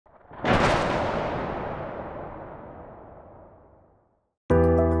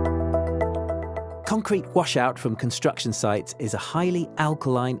Concrete washout from construction sites is a highly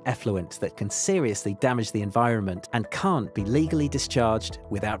alkaline effluent that can seriously damage the environment and can't be legally discharged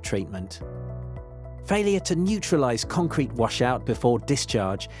without treatment. Failure to neutralise concrete washout before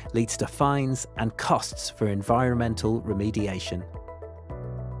discharge leads to fines and costs for environmental remediation.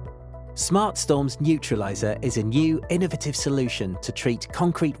 SmartStorm's Neutralizer is a new, innovative solution to treat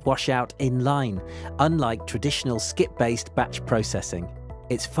concrete washout inline, unlike traditional skip-based batch processing.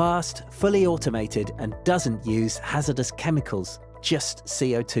 It's fast, fully automated, and doesn't use hazardous chemicals, just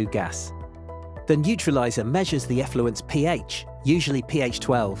CO2 gas. The Neutralizer measures the effluent's pH, usually pH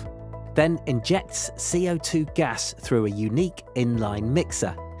 12, then injects CO2 gas through a unique inline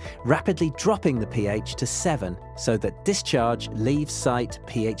mixer, rapidly dropping the pH to 7 so that discharge leaves site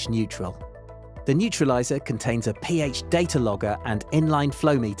pH neutral. The Neutralizer contains a pH data logger and inline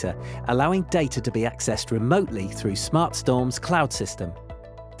flow meter, allowing data to be accessed remotely through SmartStorm's cloud system.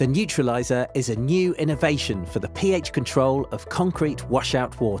 The Neutralizer is a new innovation for the pH control of concrete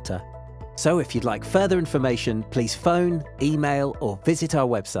washout water. So if you'd like further information, please phone, email, or visit our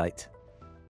website.